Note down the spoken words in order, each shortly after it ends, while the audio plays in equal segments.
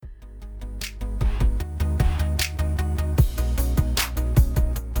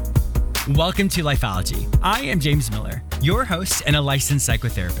Welcome to Lifeology. I am James Miller, your host and a licensed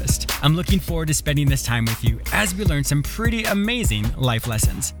psychotherapist. I'm looking forward to spending this time with you as we learn some pretty amazing life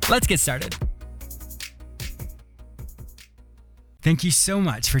lessons. Let's get started. Thank you so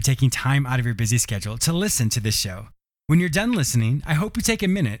much for taking time out of your busy schedule to listen to this show. When you're done listening, I hope you take a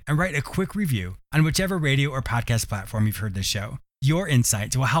minute and write a quick review on whichever radio or podcast platform you've heard this show. Your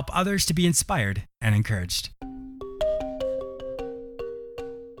insights will help others to be inspired and encouraged.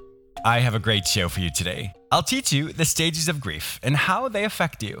 I have a great show for you today. I'll teach you the stages of grief and how they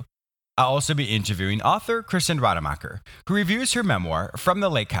affect you. I'll also be interviewing author Kristin Rademacher, who reviews her memoir, From the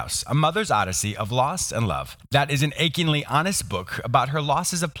Lake House, A Mother's Odyssey of Loss and Love. That is an achingly honest book about her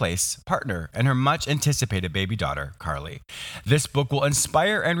losses of place, partner, and her much-anticipated baby daughter, Carly. This book will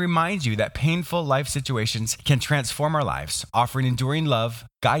inspire and remind you that painful life situations can transform our lives, offering enduring love,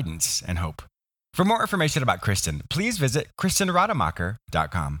 guidance, and hope. For more information about Kristin, please visit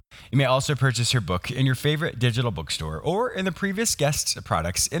KristinRademacher.com. You may also purchase her book in your favorite digital bookstore or in the previous guest's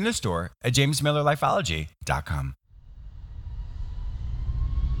products in the store at JamesMillerLifeology.com.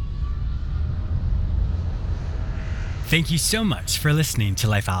 Thank you so much for listening to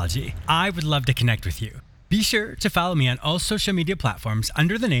Lifeology. I would love to connect with you. Be sure to follow me on all social media platforms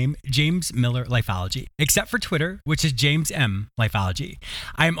under the name James Miller Lifeology, except for Twitter, which is James M Lifeology.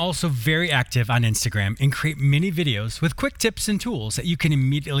 I am also very active on Instagram and create many videos with quick tips and tools that you can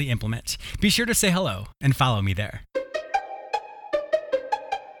immediately implement. Be sure to say hello and follow me there.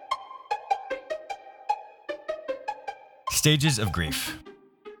 Stages of grief.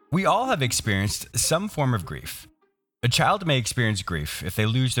 We all have experienced some form of grief. A child may experience grief if they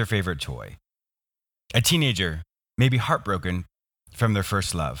lose their favorite toy. A teenager may be heartbroken from their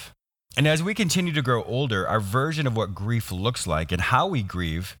first love. And as we continue to grow older, our version of what grief looks like and how we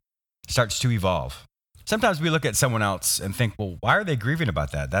grieve starts to evolve. Sometimes we look at someone else and think, well, why are they grieving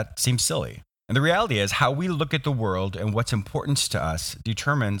about that? That seems silly. And the reality is how we look at the world and what's important to us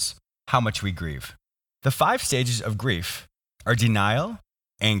determines how much we grieve. The 5 stages of grief are denial,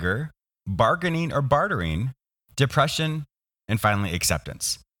 anger, bargaining or bartering, depression, and finally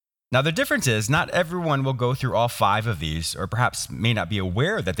acceptance. Now, the difference is not everyone will go through all 5 of these, or perhaps may not be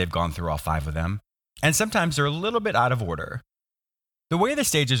aware that they've gone through all 5 of them, and sometimes they're a little bit out of order. The way the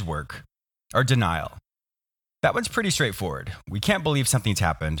stages work are denial. That one's pretty straightforward. We can't believe something's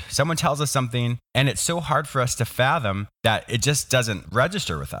happened. Someone tells us something, and it's so hard for us to fathom that it just doesn't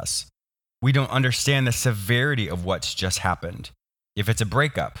register with us. We don't understand the severity of what's just happened. If it's a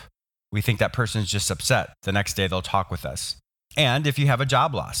breakup, we think that person's just upset. The next day, they'll talk with us. And if you have a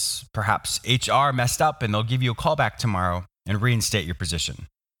job loss, perhaps HR messed up and they'll give you a call back tomorrow and reinstate your position.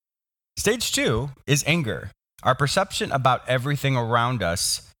 Stage 2 is anger. Our perception about everything around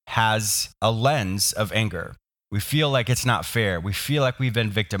us has a lens of anger. We feel like it's not fair. We feel like we've been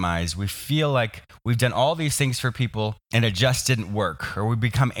victimized. We feel like we've done all these things for people and it just didn't work. Or we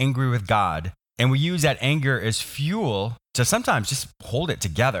become angry with God. And we use that anger as fuel to sometimes just hold it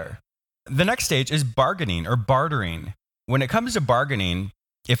together. The next stage is bargaining or bartering. When it comes to bargaining,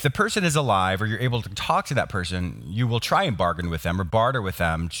 if the person is alive or you're able to talk to that person, you will try and bargain with them or barter with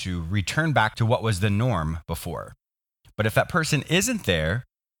them to return back to what was the norm before. But if that person isn't there,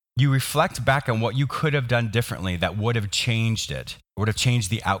 you reflect back on what you could have done differently that would have changed it, would have changed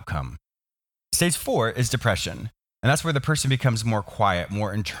the outcome. Stage 4 is depression. And that's where the person becomes more quiet,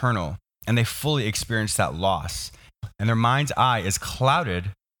 more internal, and they fully experience that loss. And their mind's eye is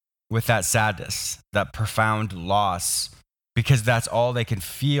clouded with that sadness, that profound loss, because that's all they can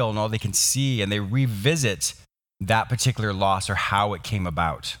feel and all they can see, and they revisit that particular loss or how it came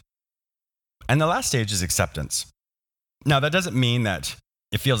about. And the last stage is acceptance. Now, that doesn't mean that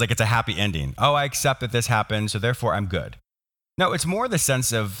it feels like it's a happy ending. Oh, I accept that this happened, so therefore I'm good. No, it's more the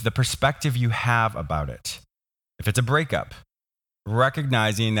sense of the perspective you have about it. If it's a breakup,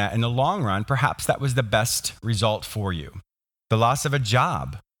 recognizing that in the long run, perhaps that was the best result for you. The loss of a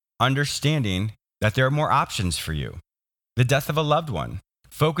job, understanding that there are more options for you. The death of a loved one,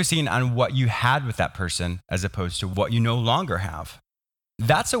 focusing on what you had with that person as opposed to what you no longer have.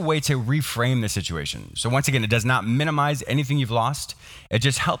 That's a way to reframe the situation. So once again, it does not minimize anything you've lost. It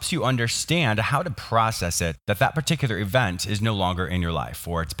just helps you understand how to process it, that particular event is no longer in your life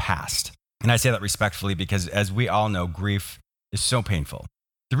or it's past. And I say that respectfully because as we all know, grief is so painful.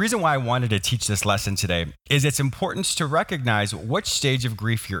 The reason why I wanted to teach this lesson today is its importance to recognize which stage of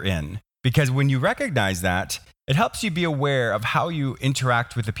grief you're in. Because when you recognize that, it helps you be aware of how you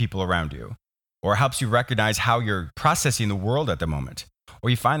interact with the people around you, or helps you recognize how you're processing the world at the moment. Or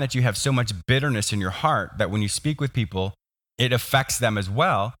you find that you have so much bitterness in your heart that when you speak with people, it affects them as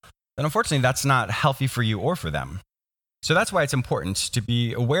well. Then unfortunately, that's not healthy for you or for them. So that's why it's important to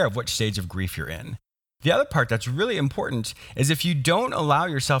be aware of which stage of grief you're in. The other part that's really important is if you don't allow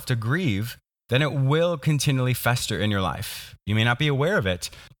yourself to grieve, then it will continually fester in your life. You may not be aware of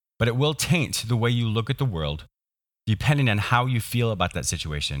it, but it will taint the way you look at the world, depending on how you feel about that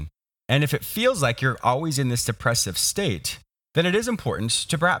situation. And if it feels like you're always in this depressive state, then it is important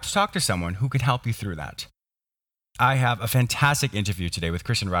to perhaps talk to someone who can help you through that. I have a fantastic interview today with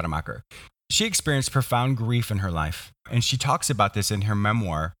Kristin Rademacher. She experienced profound grief in her life, and she talks about this in her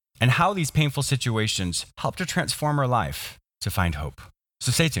memoir and how these painful situations helped her transform her life to find hope.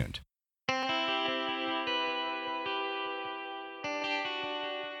 So stay tuned.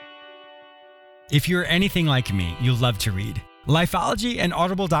 If you're anything like me, you love to read. Lifeology and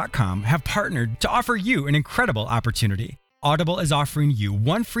Audible.com have partnered to offer you an incredible opportunity. Audible is offering you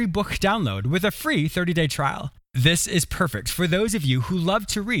one free book download with a free 30-day trial. This is perfect for those of you who love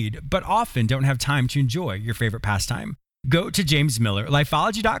to read but often don't have time to enjoy your favorite pastime. Go to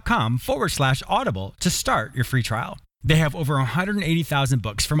jamesmillerlifeology.com/audible to start your free trial. They have over 180,000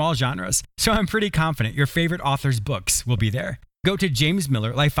 books from all genres, so I'm pretty confident your favorite author's books will be there. Go to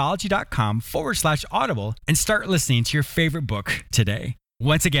jamesmillerlifeology.com/audible and start listening to your favorite book today.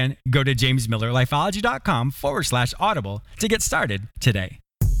 Once again, go to jamesmillerlifeology.com/audible to get started today.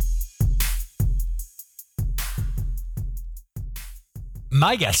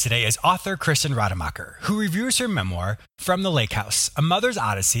 My guest today is author Kristin Rademacher, who reviews her memoir, From the Lake House, A Mother's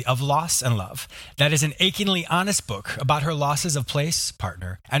Odyssey of Loss and Love. That is an achingly honest book about her losses of place,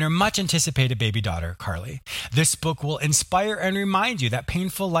 partner, and her much-anticipated baby daughter, Carly. This book will inspire and remind you that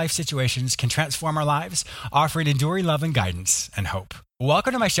painful life situations can transform our lives, offering enduring love and guidance and hope.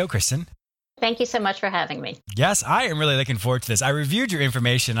 Welcome to my show, Kristin. Thank you so much for having me. Yes, I am really looking forward to this. I reviewed your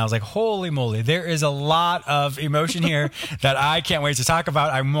information. I was like, holy moly, there is a lot of emotion here that I can't wait to talk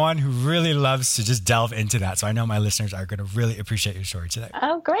about. I'm one who really loves to just delve into that. So I know my listeners are going to really appreciate your story today.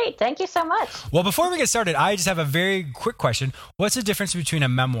 Oh, great. Thank you so much. Well, before we get started, I just have a very quick question. What's the difference between a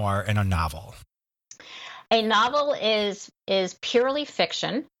memoir and a novel? A novel is purely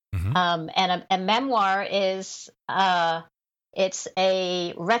fiction, and a memoir is it's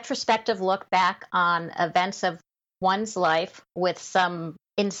a retrospective look back on events of one's life with some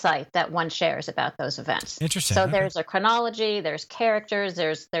insight that one shares about those events. Interesting. So there's a chronology, there's characters,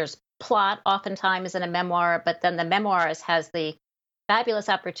 there's plot oftentimes in a memoir, but then the memoirist has the fabulous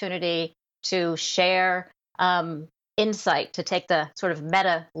opportunity to share insight, to take the sort of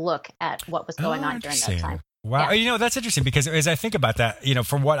meta look at what was going on during that time. Wow. Yeah. That's interesting because as I think about that,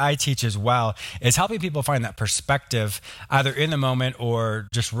 from what I teach as well, is helping people find that perspective either in the moment or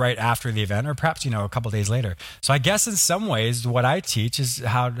just right after the event or perhaps, a couple days later. So I guess in some ways, what I teach is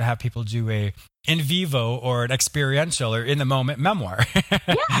how to have people do a in vivo or an experiential or in the moment memoir.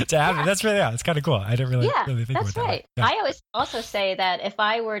 That's really, it's kind of cool. I didn't really think about that. Right. Yeah. I always also say that if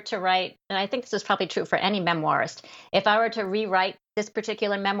I were to write, and I think this is probably true for any memoirist, if I were to rewrite this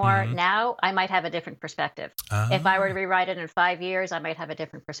particular memoir now, I might have a different perspective. If I were to rewrite it in 5 years, I might have a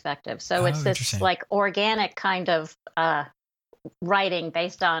different perspective. So it's this like organic kind of writing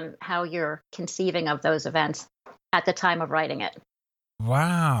based on how you're conceiving of those events at the time of writing it.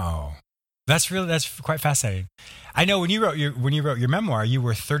 Wow. That's quite fascinating. I know when you wrote your memoir, you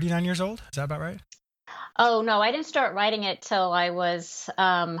were 39 years old. Is that about right? Oh, no, I didn't start writing it till I was,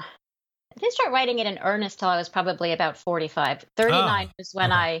 I didn't start writing it in earnest till I was probably about 45. 39 was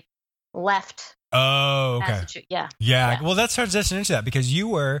when I left. Oh, okay. Yeah. Well, let's transition into that because you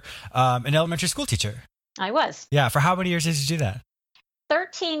were an elementary school teacher. I was. Yeah. For how many years did you do that?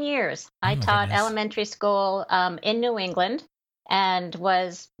 13 years. I taught elementary school in New England and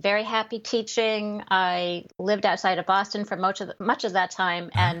was very happy teaching. I lived outside of Boston for much of that time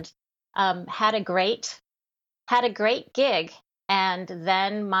and had a great gig. And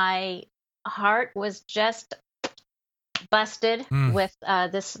then my heart was just busted with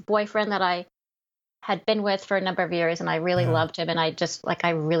this boyfriend that I had been with for a number of years, and I really loved him, and I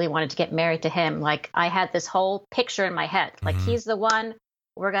really wanted to get married to him. Like I had this whole picture in my head, like he's the one,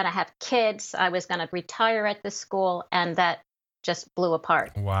 we're going to have kids. I was going to retire at this school, and that just blew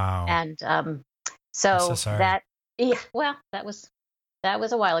apart. Wow. And so that was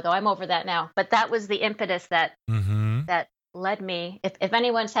a while ago. I'm over that now, but that was the impetus that led me. If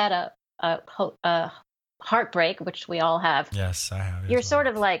anyone's had a heartbreak, which we all have. Yes, I have. You're sort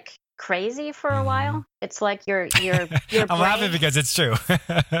of like crazy for a while. It's like your I'm brain, laughing because it's true.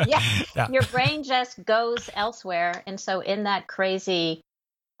 Your brain just goes elsewhere. And so in that crazy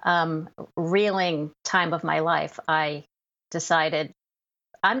reeling time of my life, I decided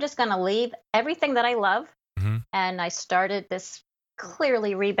I'm just going to leave everything that I love. And I started this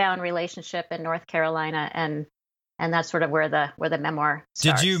clearly rebound relationship in North Carolina and And that's sort of where the memoir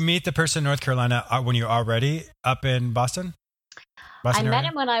starts. Did you meet the person in North Carolina when you were already up in Boston? I met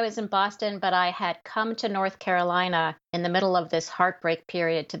him when I was in Boston, but I had come to North Carolina in the middle of this heartbreak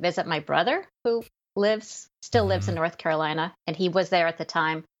period to visit my brother, who still lives in North Carolina, and he was there at the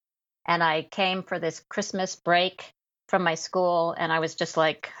time. And I came for this Christmas break from my school, and I was just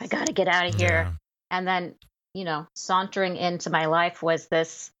like, I got to get out of here. Yeah. And then, sauntering into my life was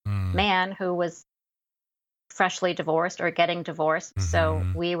this man who was freshly divorced or getting divorced. So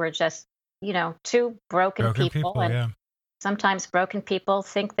we were just, two broken people. And yeah. Sometimes broken people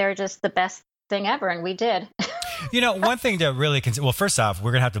think they're just the best thing ever, and we did. One thing to really consider, well, first off,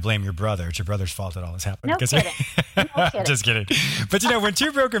 we're going to have to blame your brother. It's your brother's fault that all this happened. No kidding. No kidding. Just kidding. But, when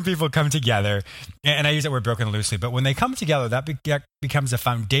two broken people come together, and I use that word broken loosely, but when they come together, that becomes a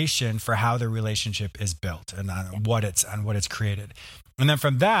foundation for how the relationship is built and on what it's created. And then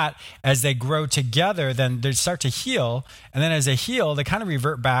from that, as they grow together, then they start to heal. And then as they heal, they kind of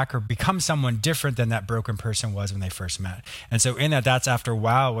revert back or become someone different than that broken person was when they first met. And so in that's after a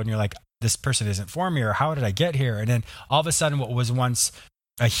while when you're like, this person isn't for me, or how did I get here? And then all of a sudden, what was once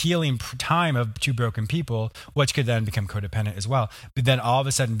a healing time of two broken people, which could then become codependent as well, but then all of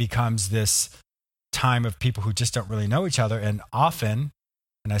a sudden becomes this time of people who just don't really know each other. And often,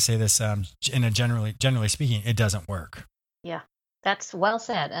 and I say this in a generally speaking, it doesn't work. Yeah. That's well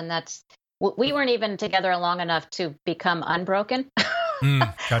said. And we weren't even together long enough to become unbroken.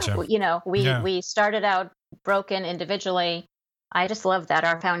 Gotcha. We started out broken individually. I just love that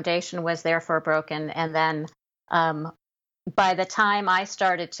our foundation was there for broken. And then by the time I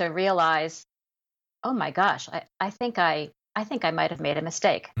started to realize, oh my gosh, I think I might have made a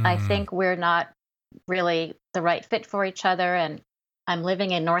mistake. I think we're not really the right fit for each other. And I'm living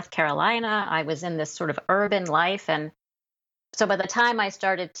in North Carolina. I was in this sort of urban life, and so by the time I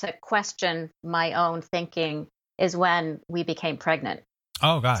started to question my own thinking is when we became pregnant.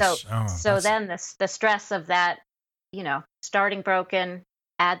 Oh, gosh. So then the stress of that, starting broken,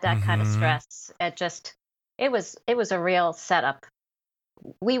 add that kind of stress. It was a real setup.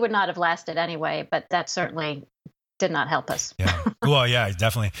 We would not have lasted anyway, but that certainly did not help us. Yeah. Well, yeah,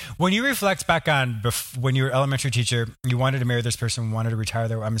 definitely. When you reflect back on when you were an elementary teacher, you wanted to marry this person, wanted to retire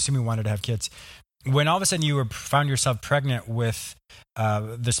there. I'm assuming you wanted to have kids. When all of a sudden you found yourself pregnant with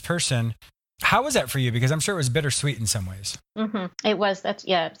this person, how was that for you? Because I'm sure it was bittersweet in some ways. Mm-hmm. It was. It's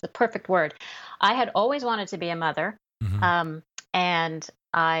the perfect word. I had always wanted to be a mother. And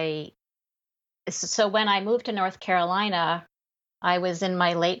so when I moved to North Carolina, I was in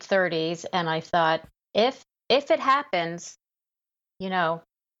my late 30s, and I thought, if it happens,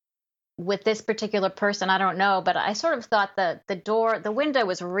 with this particular person, I don't know, but I sort of thought the window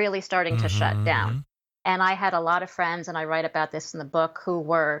was really starting to shut down. And I had a lot of friends, and I write about this in the book, who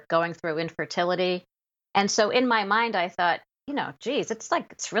were going through infertility. And so in my mind, I thought,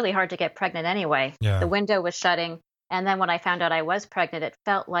 it's really hard to get pregnant anyway. Yeah. The window was shutting. And then when I found out I was pregnant, it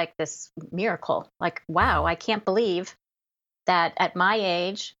felt like this miracle. Like, wow, I can't believe that at my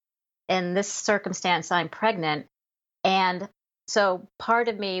age, in this circumstance, I'm pregnant. And so part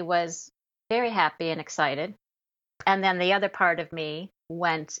of me was very happy and excited. And then the other part of me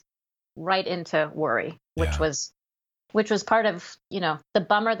went right into worry, which was part of, the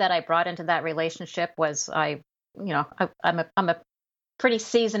bummer that I brought into that relationship was I'm a pretty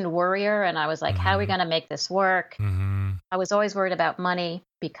seasoned worrier. And I was like, how are we going to make this work? I was always worried about money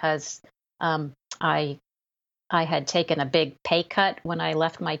because I had taken a big pay cut when I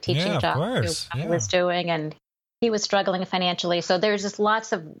left my teaching job I was doing, and he was struggling financially. So there's just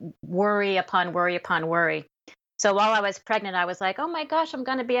lots of worry upon worry upon worry. So while I was pregnant, I was like, oh my gosh, I'm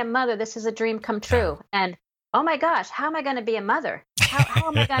going to be a mother. This is a dream come true. And oh my gosh, how am I going to be a mother? How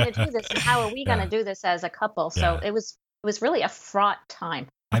am I going to do this? And how are we going to do this as a couple? So it was really a fraught time.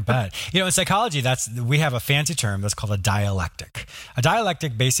 I bet. In psychology, we have a fancy term that's called a dialectic. A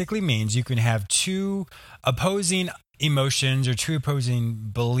dialectic basically means you can have two opposing emotions or two opposing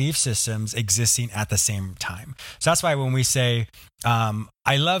belief systems existing at the same time. So that's why when we say,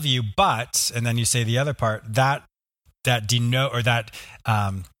 I love you, but, and then you say the other part, that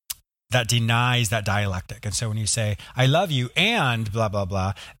denies that dialectic. And so when you say, I love you and blah, blah,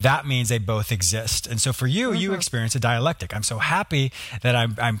 blah, that means they both exist. And so for you, you experience a dialectic. I'm so happy that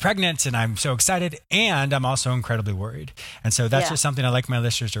I'm pregnant and I'm so excited, and I'm also incredibly worried. And so that's just something I like my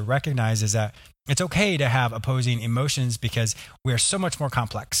listeners to recognize, is that it's okay to have opposing emotions because we're so much more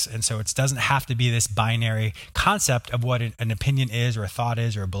complex. And so it doesn't have to be this binary concept of what an opinion is or a thought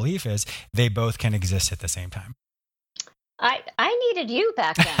is or a belief is. They both can exist at the same time. I needed you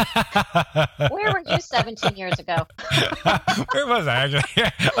back then. Where were you 17 years ago? Where was I actually?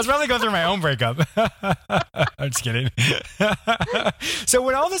 I was probably going through my own breakup. I'm just kidding. So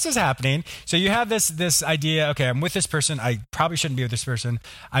when all this is happening, so you have this idea, okay, I'm with this person. I probably shouldn't be with this person.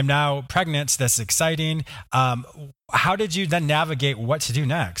 I'm now pregnant. So that's exciting. How did you then navigate what to do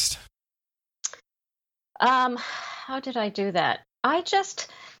next? How did I do that? I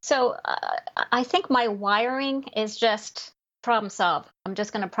think my wiring is just problem solve. I'm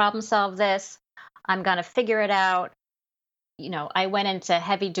just going to problem solve this. I'm going to figure it out. I went into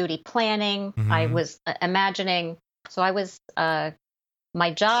heavy duty planning. I was imagining. So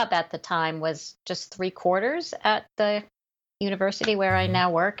my job at the time was just 3/4 at the university where I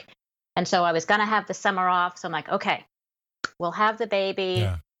now work. And so I was going to have the summer off. So I'm like, okay, we'll have the baby.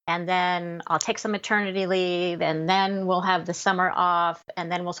 Yeah. And then I'll take some maternity leave, and then we'll have the summer off, and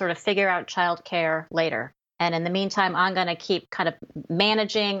then we'll sort of figure out childcare later. And in the meantime, I'm going to keep kind of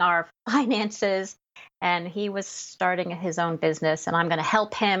managing our finances. And he was starting his own business, and I'm going to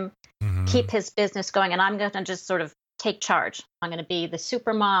help him keep his business going. And I'm going to just sort of take charge. I'm going to be the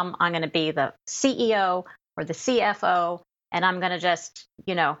super mom. I'm going to be the CEO or the CFO, and I'm going to just,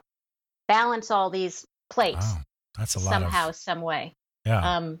 balance all these plates. Wow, that's a lot somehow, some way.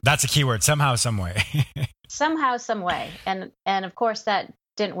 Yeah, that's a key word. Somehow, some way. Somehow, some way, and of course that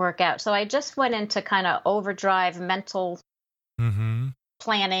didn't work out. So I just went into kind of overdrive mental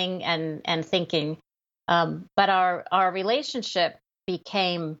planning and thinking. But our relationship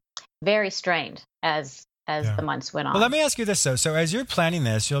became very strained as the months went on. Well, let me ask you this though. So as you're planning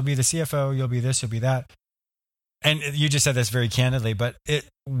this, you'll be the CFO, you'll be this, you'll be that, and you just said this very candidly. But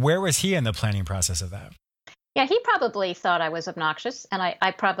where was he in the planning process of that? Yeah, he probably thought I was obnoxious, and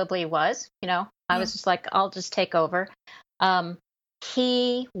I probably was. I was just like, I'll just take over.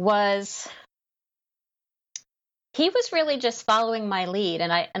 He was really just following my lead,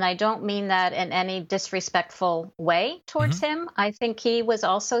 and I don't mean that in any disrespectful way towards him. I think he was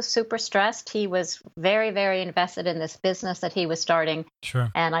also super stressed. He was very, very invested in this business that he was starting.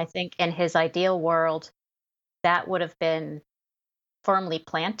 Sure. And I think in his ideal world, that would have been firmly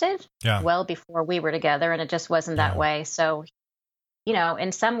planted well before we were together, and it just wasn't that way. So,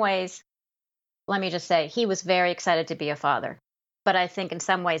 in some ways, let me just say, he was very excited to be a father. But I think in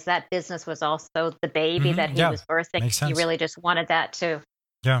some ways that business was also the baby that he was birthing. He really just wanted that to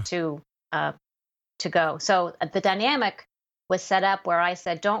go. So the dynamic was set up where I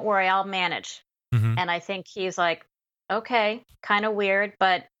said, "Don't worry, I'll manage." And I think he's like, "Okay, kind of weird,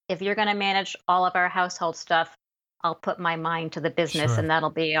 but if you're going to manage all of our household stuff, I'll put my mind to the business, and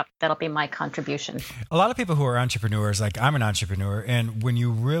that'll be my contribution." A lot of people who are entrepreneurs, like I'm an entrepreneur, and when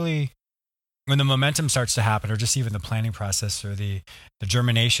the momentum starts to happen, or just even the planning process or the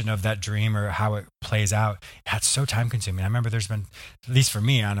germination of that dream or how it plays out, that's so time consuming. I remember there's been, at least for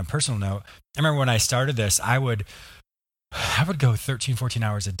me on a personal note, I remember when I started this, I would go 13, 14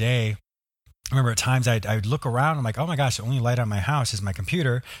 hours a day. I remember at times I'd look around. I'm like, oh my gosh, the only light on my house is my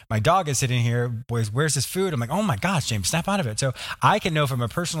computer. My dog is sitting here. Boys, where's this food? I'm like, oh my gosh, James, snap out of it. So I can know from a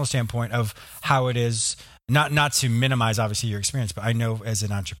personal standpoint of how it is, not to minimize obviously your experience, but I know as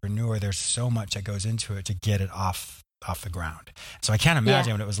an entrepreneur, there's so much that goes into it to get it off the ground. So I can't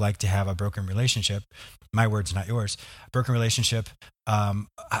imagine what it was like to have a broken relationship. My words, not yours. Broken relationship,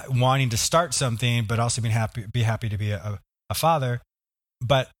 wanting to start something, but also be happy to be a father.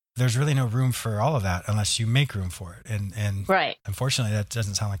 But there's really no room for all of that unless you make room for it. And right. Unfortunately, that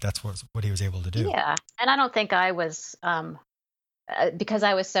doesn't sound like that's what he was able to do. Yeah. And I don't think I was, because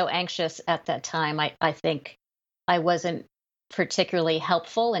I was so anxious at that time, I think I wasn't particularly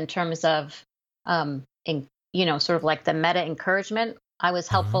helpful in terms of, sort of like the meta encouragement. I was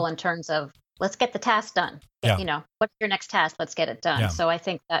helpful in terms of, let's get the task done. What's your next task? Let's get it done. Yeah. So I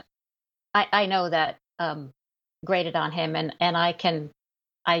think that I know that graded on him, and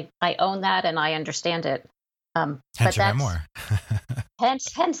I own that, and I understand it. Hence your memoir.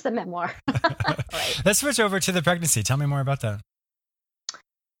 hence the memoir. Right. Let's switch over to the pregnancy. Tell me more about that.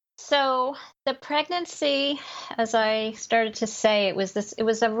 So the pregnancy, as I started to say, it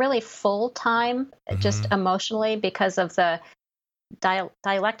was a really full time, just emotionally, because of the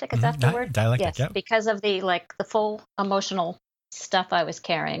dialectic. Is that the word? Dialectic. Yes, Yep. because of the full emotional stuff I was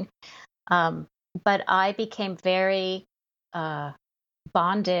carrying. But I became very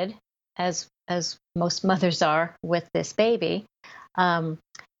bonded, as most mothers are, with this baby. And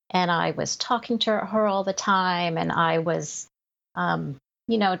I was talking to her all the time, and I was,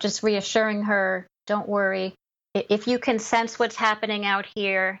 just reassuring her, don't worry. If you can sense what's happening out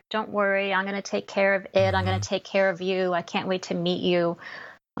here, don't worry. I'm going to take care of it. I'm going to take care of you. I can't wait to meet you.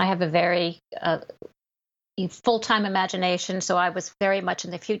 I have a very, full-time imagination. So I was very much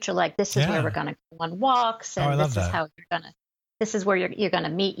in the future, like this is where we're going to go on walks, and this is how you're going to. This is where you're going to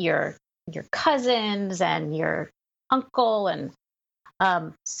meet your cousins and your uncle, and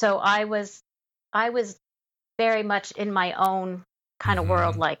so I was very much in my own kind of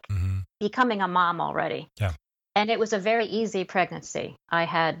world, like becoming a mom already. Yeah. And it was a very easy pregnancy. I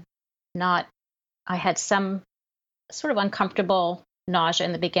had some sort of uncomfortable nausea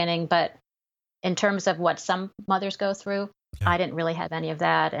in the beginning, but in terms of what some mothers go through, I didn't really have any of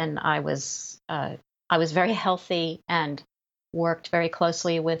that. And I was very healthy and worked very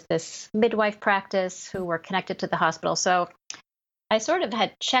closely with this midwife practice who were connected to the hospital. So I sort of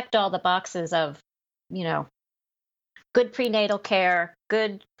had checked all the boxes of, good prenatal care,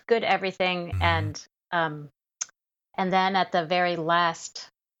 good everything. And then at the very last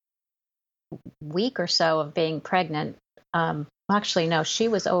week or so of being pregnant, actually, no, she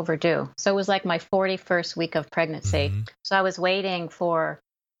was overdue. So it was like my 41st week of pregnancy. So I was waiting for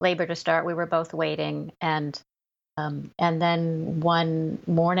labor to start. We were both waiting. And then one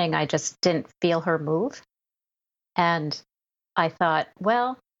morning, I just didn't feel her move. And I thought,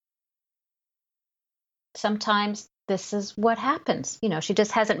 well, sometimes this is what happens. She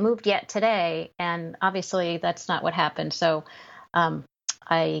just hasn't moved yet today. And obviously that's not what happened. So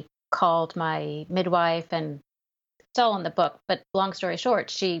I called my midwife, and it's all in the book, but long story short,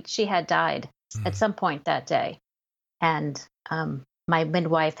 she had died at some point that day. And my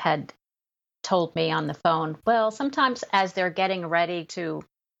midwife had told me on the phone, well, sometimes as they're getting ready to,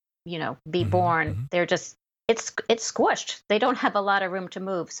 be born, they're just, it's squished. They don't have a lot of room to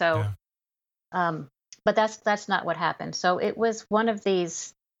move. So, but that's not what happened. So it was one of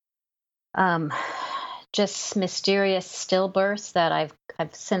these just mysterious stillbirths that I've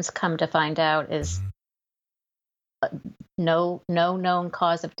since come to find out is no known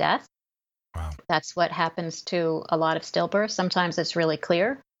cause of death. Wow. That's what happens to a lot of stillbirths. Sometimes it's really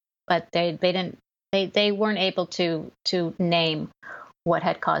clear, but they weren't able to name what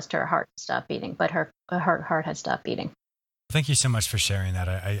had caused her heart to stop beating, but her heart had stopped beating. Thank you so much for sharing that.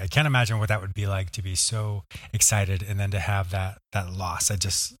 I can't imagine what that would be like to be so excited and then to have that loss.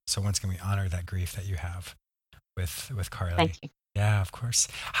 So once again, we honor that grief that you have with Carly. Thank you. Yeah, of course.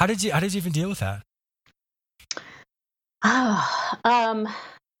 How did you even deal with that?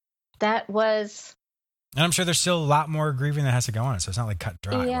 That was. And I'm sure there's still a lot more grieving that has to go on. So it's not like cut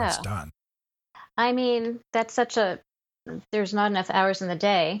dry where it's done. I mean, that's there's not enough hours in the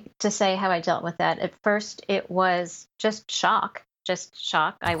day to say how I dealt with that. At first, it was just shock.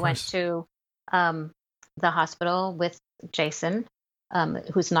 I went to the hospital with Jason,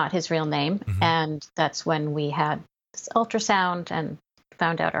 who's not his real name. And that's when we had this ultrasound and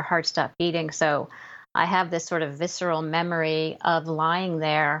found out her heart stopped beating. So I have this sort of visceral memory of lying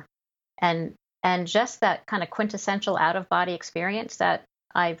there and just that kind of quintessential out-of-body experience that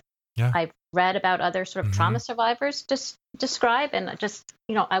I've read about other sort of trauma survivors just describe. And just,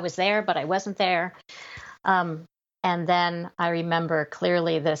 I was there, but I wasn't there. And then I remember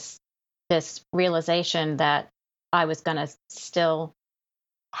clearly this realization that I was going to still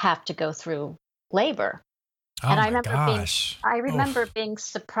have to go through labor. And I remember being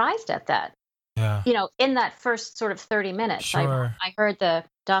surprised at that. Yeah. In that first sort of 30 minutes, Sure. I heard the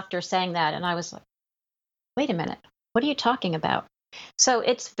doctor saying that, and I was like, wait a minute, what are you talking about? So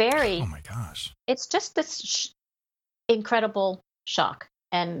it's oh my gosh, it's just this incredible shock.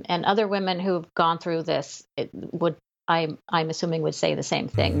 And other women who've gone through this I'm assuming would say the same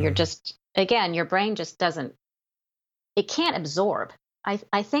thing. You're just, again, your brain just it can't absorb.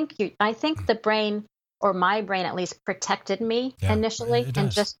 I think the brain, or my brain at least, protected me initially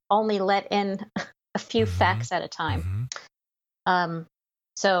and just only let in a few facts at a time.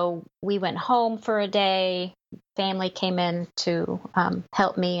 So we went home for a day. Family came in to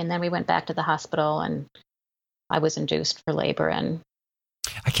help me, and then we went back to the hospital, and I was induced for labor. And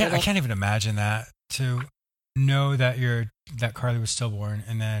I can't even imagine that, to know that Carly was stillborn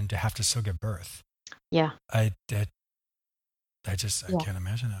and then to have to still give birth. Yeah. I can't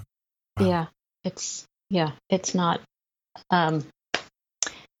imagine that. Wow. Yeah. It's not. I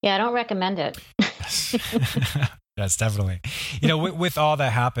don't recommend it. That's definitely, with all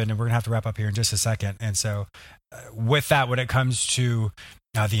that happened, and we're going to have to wrap up here in just a second. And so with that, when it comes to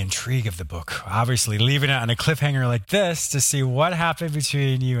the intrigue of the book, obviously leaving it on a cliffhanger like this to see what happened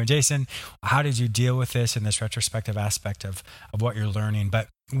between you and Jason, how did you deal with this in this retrospective aspect of what you're learning? But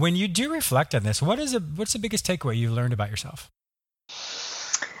when you do reflect on this, what's the biggest takeaway you learned about yourself?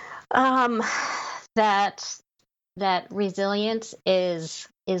 That that resilience is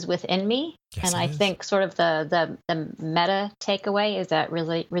within me. Yes, and I it is. think sort of the meta takeaway is that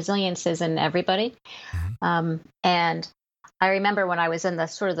resilience is in everybody. And I remember when I was in the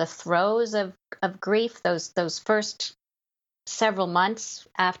sort of the throes of grief, those first several months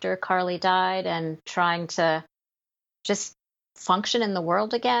after Carly died, and trying to just function in the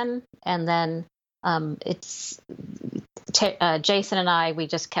world again. And then Jason and I, we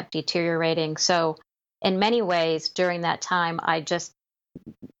just kept deteriorating. So in many ways during that time,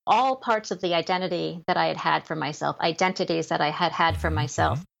 all parts of the identity that I had for myself, identities that I had for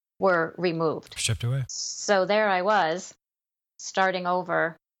myself, were removed. Stripped away. So there I was, starting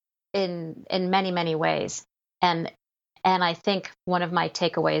over in many, many ways. And I think one of my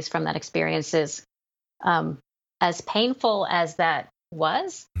takeaways from that experience is, as painful as that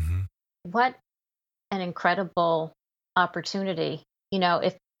was, what an incredible opportunity.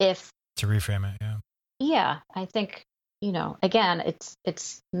 If to reframe it, yeah, I think, again,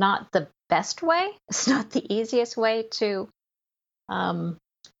 it's not the best way. It's not the easiest way to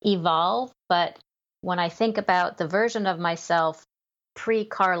evolve. But when I think about the version of myself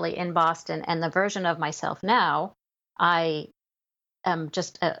pre-Carly in Boston and the version of myself now, I am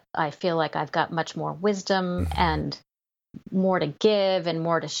I feel like I've got much more wisdom and more to give and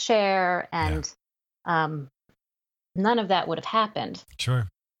more to share. And none of that would have happened. Sure.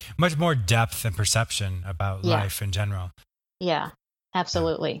 Much more depth and perception about life in general. Yeah,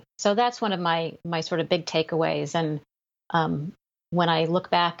 absolutely. So that's one of my sort of big takeaways. And when I look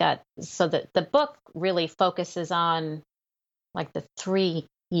back so the book really focuses on like the 3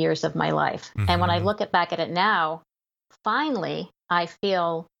 years of my life. And when I look back at it now, finally, I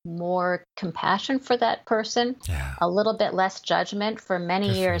feel more compassion for that person, a little bit less judgment. For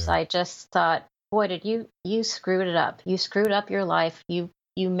many years, I just thought, boy, did you screwed it up. You screwed up your life. You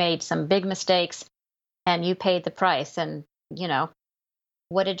made some big mistakes and you paid the price. And,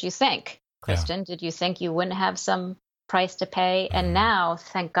 what did you think, Kristen? Yeah. Did you think you wouldn't have some price to pay? And now,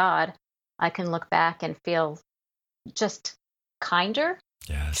 thank God, I can look back and feel just kinder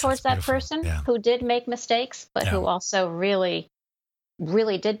towards that person who did make mistakes, but who also really,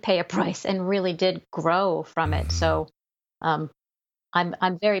 really did pay a price and really did grow from it. So I'm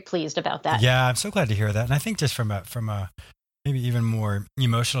very pleased about that. Yeah, I'm so glad to hear that. And I think just from a maybe even more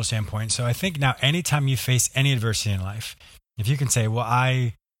emotional standpoint. So I think now anytime you face any adversity in life, if you can say, well,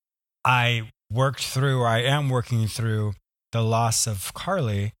 I worked through, or I am working through the loss of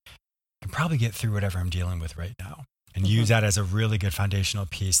Carly, I can probably get through whatever I'm dealing with right now. And use that as a really good foundational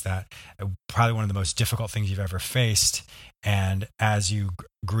piece, that probably one of the most difficult things you've ever faced. And as you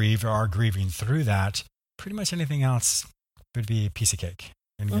grieve or are grieving through that, pretty much anything else would be a piece of cake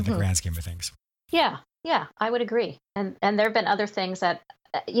in the grand scheme of things. Yeah, I would agree. And there have been other things that,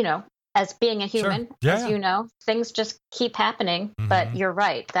 as being a human, you know, things just keep happening. But you're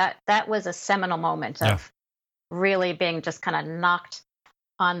right. That was a seminal moment of really being just kind of knocked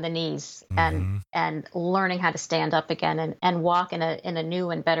on the knees and learning how to stand up again and walk in a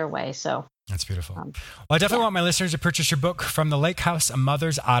new and better way. So that's beautiful. Well, I definitely want my listeners to purchase your book, From the Lake House, A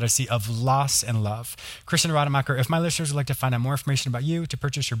Mother's Odyssey of Loss and Love. Kristen Rademacher, if my listeners would like to find out more information about you, to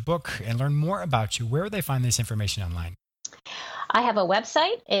purchase your book and learn more about you, where would they find this information online? I have a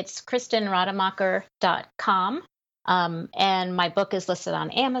website. It's KristenRademacher.com. And my book is listed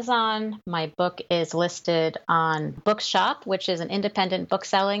on Amazon. My book is listed on Bookshop, which is an independent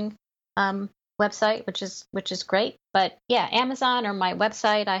bookselling website, which is great. But yeah, Amazon or my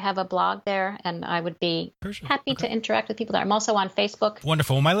website, I have a blog there, and I would be happy to interact with people there. I'm also on Facebook.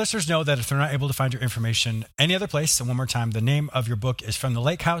 Wonderful. Well, my listeners know that if they're not able to find your information any other place, and one more time, the name of your book is From the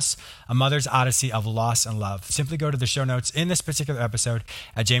Lake House, A Mother's Odyssey of Loss and Love. Simply go to the show notes in this particular episode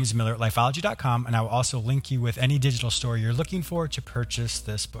at jamesmillerlifeology.com, and I will also link you with any digital store you're looking for to purchase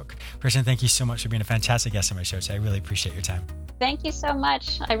this book. Kristen, thank you so much for being a fantastic guest on my show today. I really appreciate your time. Thank you so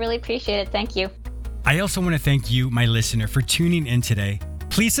much. I really appreciate it. Thank you. I also want to thank you, my listener, for tuning in today.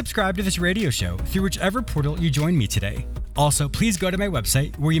 Please subscribe to this radio show through whichever portal you join me today. Also, please go to my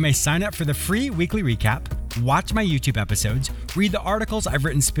website where you may sign up for the free weekly recap, watch my YouTube episodes, read the articles I've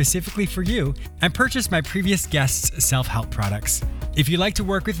written specifically for you, and purchase my previous guests' self-help products. If you'd like to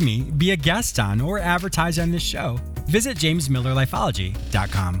work with me, be a guest on, or advertise on this show, visit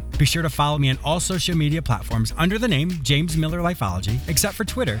jamesmillerlifeology.com. Be sure to follow me on all social media platforms under the name James Miller Lifeology, except for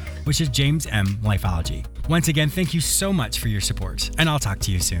Twitter, which is James M. Lifeology. Once again, thank you so much for your support, and I'll talk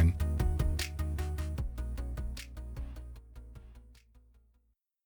to you soon.